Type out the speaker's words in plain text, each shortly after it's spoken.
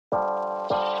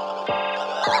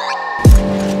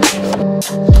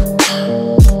We're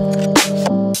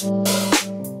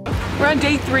on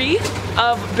day 3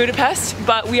 of Budapest,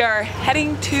 but we are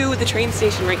heading to the train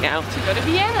station right now. To go to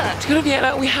Vienna. To go to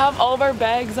Vienna. We have all of our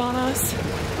bags on us.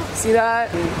 See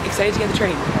that? I'm excited to get the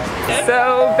train.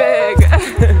 So big.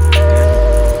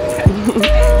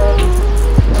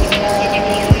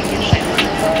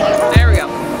 There we go.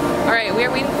 Alright, we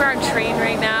are waiting for our train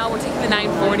right now. We're taking the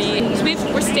 9:40. So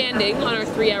we're standing on our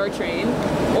 3-hour train.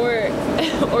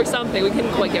 Or something. We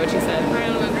couldn't quite get what she said. I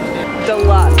don't understand.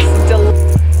 Deluxe.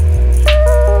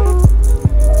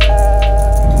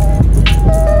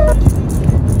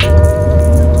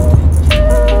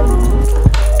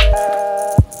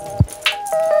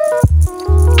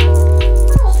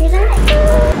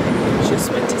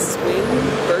 Just went to Swing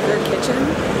Burger Kitchen.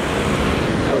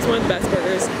 That was one of the best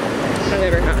burgers I've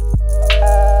ever had.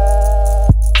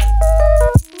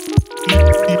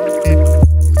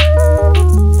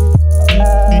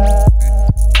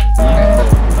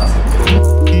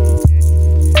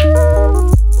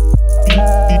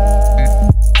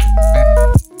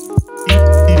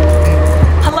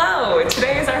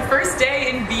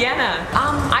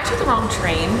 I took the wrong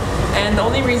train, and the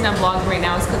only reason I'm vlogging right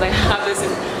now is because I have this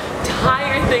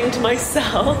entire thing to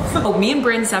myself. Oh, me and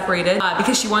Bryn separated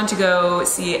because she wanted to go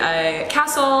see a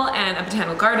castle and a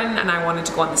botanical garden, and I wanted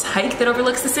to go on this hike that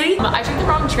overlooks the city. I took the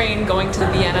wrong train going to the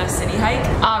Vienna city hike.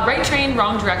 Right train,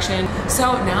 wrong direction.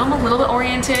 So now I'm a little bit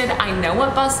oriented. I know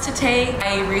what bus to take.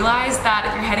 I realized that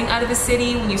if you're heading out of the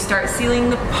city, when you start seeing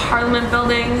the Parliament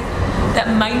building, that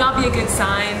might not be a good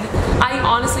sign. I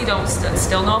honestly don't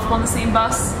still know if I'm on the same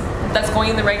bus that's going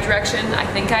in the right direction. I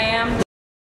think I am.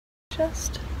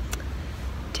 Just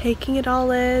taking it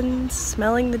all in,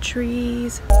 smelling the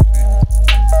trees.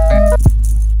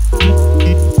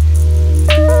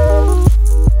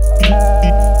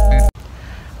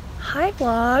 Hi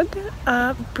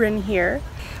vlog, Bryn here.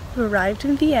 We arrived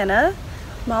in Vienna.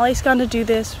 Molly's gone to do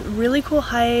this really cool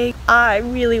hike. I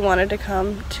really wanted to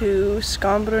come to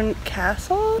Schönbrunn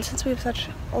Castle. Since we have such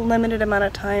a limited amount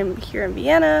of time here in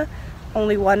Vienna,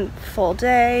 only one full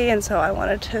day, and so I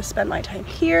wanted to spend my time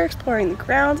here exploring the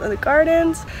grounds and the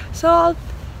gardens. So I'll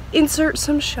insert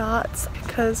some shots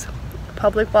because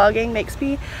public vlogging makes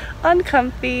me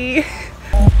uncomfy.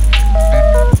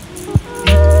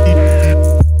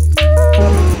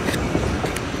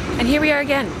 And here we are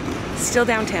again, still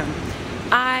downtown.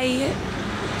 I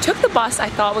took the bus I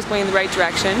thought was going in the right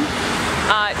direction.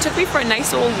 It took me for a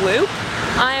nice old loop.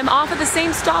 I am off at the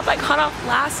same stop I cut off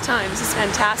last time. This is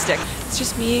fantastic. It's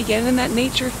just me getting in that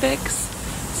nature fix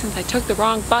since I took the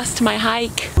wrong bus to my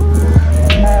hike.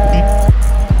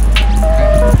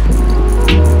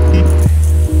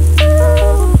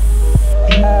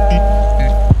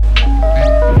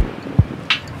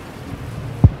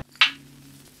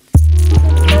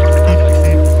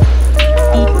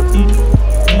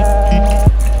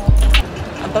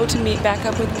 About to meet back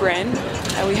up with Bryn.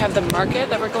 We have the market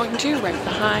that we're going to right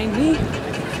behind me,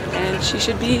 and she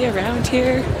should be around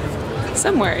here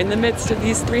somewhere in the midst of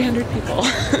these 300 people.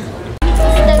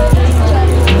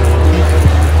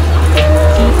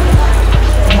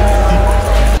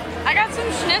 I got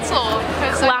some schnitzel.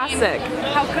 Classic. I mean,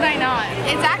 how could I not?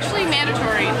 It's actually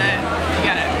mandatory that you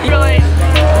get it. Really?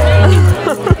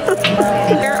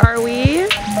 Where are we?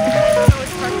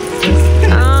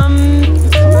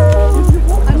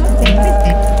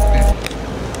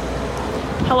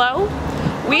 Hello?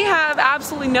 We have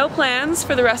absolutely no plans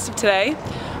for the rest of today.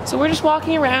 So we're just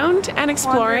walking around and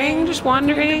exploring, just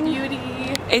wandering. Beauty.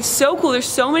 It's so cool. There's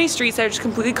so many streets that are just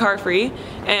completely car free,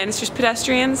 and it's just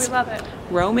pedestrians We love it.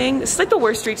 roaming. This is like the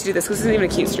worst street to do this because this isn't even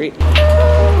a cute street.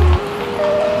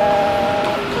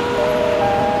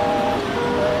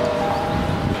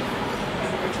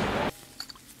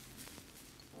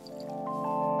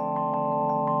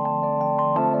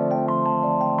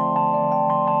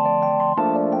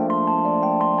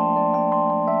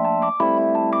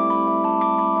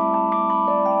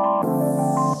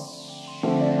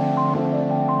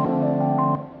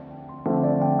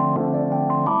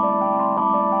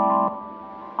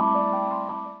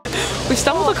 We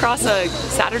stumbled across a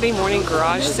Saturday morning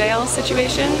garage sale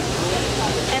situation.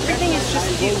 Everything is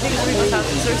just cute.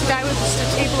 There's a guy with just a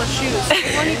table of shoes.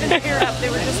 They weren't even paired up. They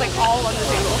were just like all on the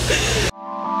table.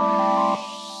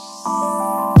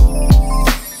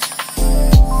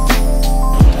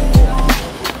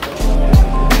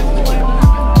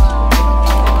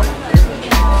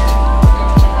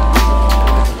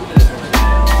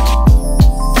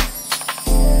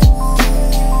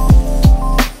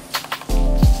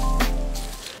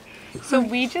 So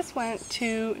we just just went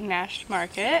to Nash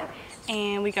Market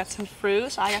and we got some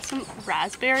fruit. So I got some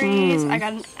raspberries, I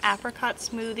got an apricot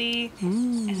smoothie,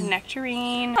 and a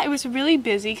nectarine. It was really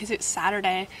busy because it's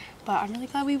Saturday, but I'm really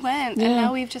glad we went. And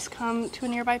now we've just come to a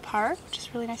nearby park, which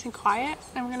is really nice and quiet,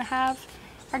 and we're gonna have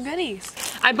our goodies.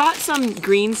 I bought some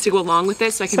greens to go along with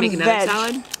this so I can make another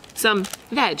salad. Some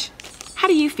veg. How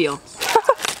do you feel?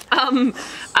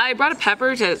 I brought a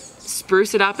pepper to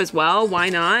spruce it up as well. Why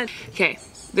not? Okay,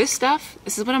 this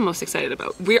is what I'm most excited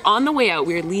about. We're on the way out.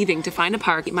 We're leaving to find a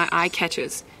park. My eye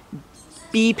catches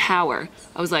bee power.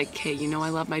 I was like, okay, you know I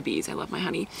love my bees. I love my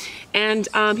honey. And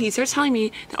he starts telling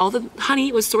me that all the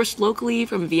honey was sourced locally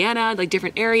from Vienna, like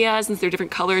different areas, and they're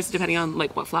different colors depending on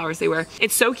like what flowers they were.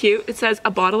 It's so cute. It says a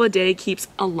bottle a day keeps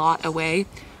a lot away.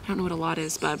 I don't know what a lot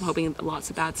is, but I'm hoping lots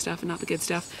of bad stuff and not the good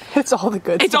stuff. It's all the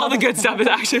good stuff. It's all the good stuff is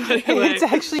actually what it is.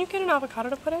 It's actually... Can you get an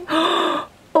avocado to put in?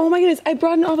 Oh my goodness, I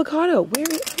brought an avocado. Where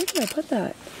did I put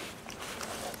that?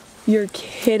 You're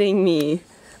kidding me.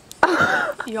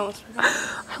 You almost forgot.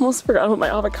 I almost forgot about my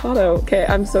avocado. Okay,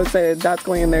 I'm so excited. That's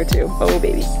going in there too. Oh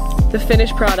baby. The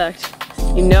finished product.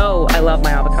 You know I love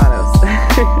my avocados.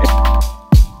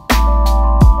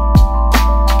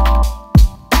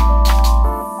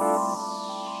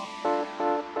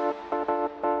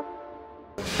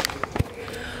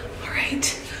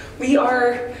 We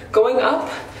are going up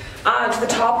to the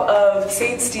top of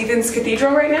St. Stephen's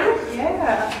Cathedral right now.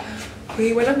 Yeah.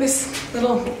 We went up this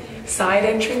little side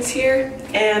entrance here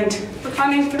and we're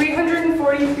climbing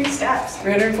 343 steps.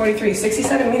 343,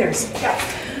 67 meters. Yeah.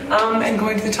 And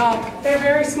going to the top. They're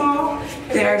very small.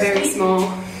 They are very small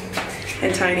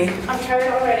and tiny. I'm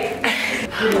tired already.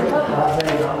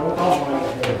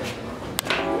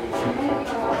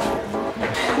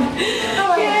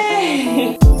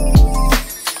 Yay!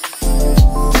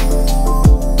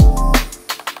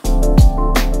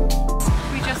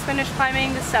 Finished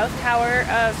climbing the south tower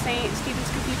of St. Stephen's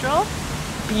Cathedral.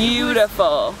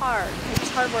 Beautiful. It was hard. It was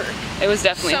hard work. It was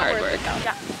definitely hard work.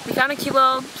 Yeah. We found a cute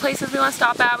little places we want to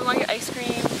stop at. We want to get ice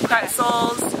cream,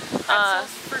 pretzels. Pretzels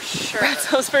for sure.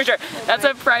 Pretzels for sure. That's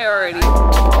a priority.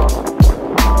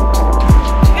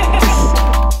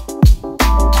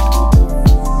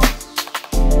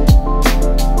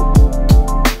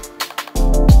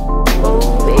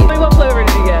 Oh baby. What flavor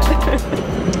did you get?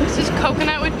 This is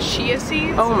coconut with chia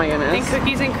seeds. Oh my goodness. And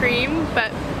cookies and cream,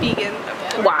 but vegan.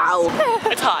 Wow.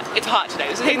 It's hot. It's hot today.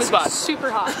 This is hitting the spot.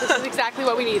 Super hot. This is exactly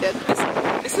what we needed.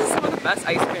 This is some of the best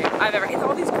ice cream I've ever had. It's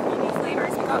all these creamy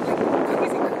flavors. We got like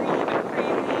cookies and cream and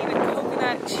praline and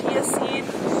coconut, chia seed.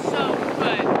 So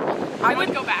good. I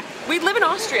would go back. We'd live in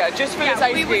Austria just for this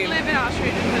ice cream. We would live in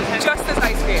Austria just this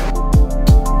ice cream.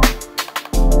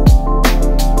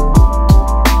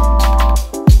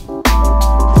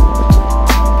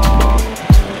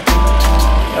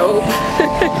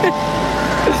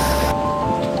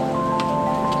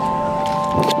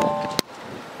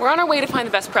 We're on our way to find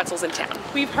the best pretzels in town.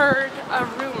 We've heard a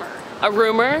rumor. A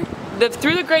rumor?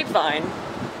 Through the grapevine.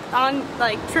 On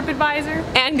like TripAdvisor.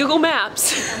 And Google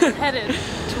Maps. We're headed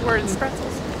towards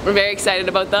pretzels. We're very excited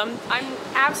about them. I'm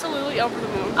absolutely over the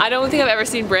moon. I don't think I've ever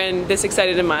seen Bryn this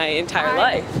excited in my entire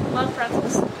life. Love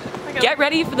pretzels. Get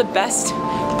ready for the best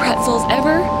pretzels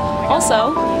ever. Also,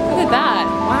 look at that.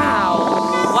 Wow.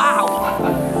 Wow.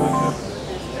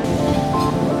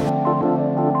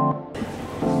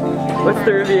 What's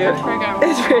the review? It's pretty good.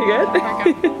 It's pretty good?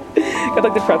 Got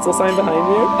like the pretzel sign behind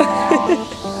you.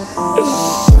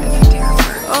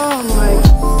 Oh my.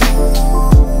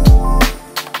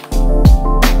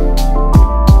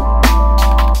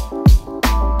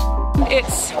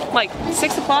 It's like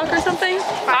 6 o'clock or something?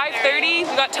 5:30.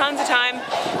 We got tons of time.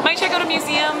 Might check out a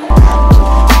museum.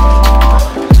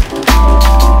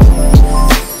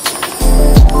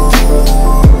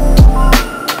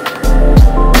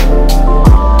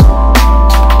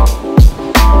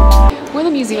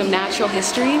 Museum of Natural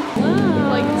History.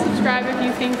 Like and subscribe if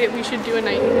you think that we should do a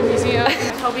night in the museum.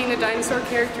 I call being the dinosaur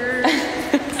character.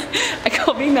 I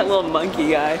call being that little monkey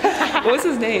guy. What was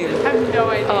his name? I have no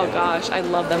idea. Oh gosh, I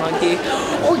love that monkey.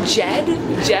 Oh, Jed,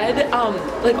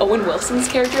 like Owen Wilson's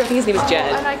character. I think his name is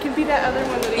Jed. And I could be that other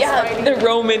one that he's fighting. The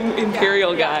Roman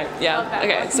imperial guy. Yeah.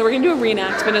 Okay, so we're gonna do a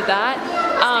reenactment of that.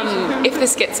 If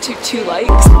this gets to 2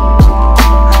 likes.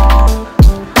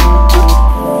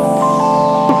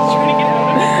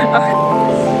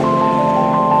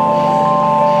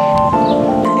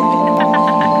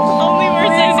 Only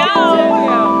words I know.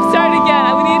 Start again.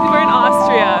 We need to. We're in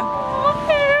Austria.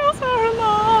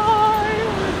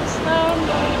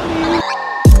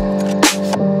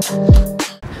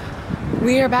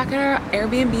 We We are back at our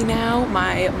Airbnb now.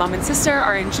 My mom and sister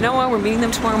are in Genoa. We're meeting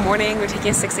them tomorrow morning. We're taking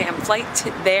a 6 a.m. flight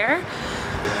there.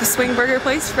 The swing burger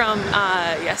place from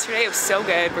yesterday, it was so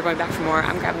good. We're going back for more.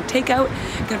 I'm grabbing takeout.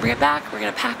 I'm gonna bring it back. We're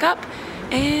gonna pack up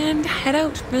and head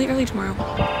out really early tomorrow.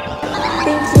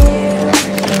 Thank you.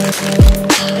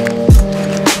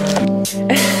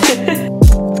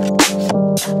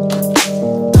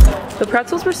 The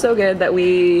pretzels were so good that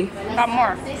we got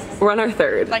more. We're on our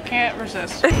third. I can't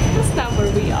resist. That's not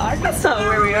where we are. That's not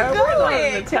where we are. We're not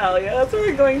in Italia. That's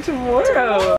where we're going tomorrow.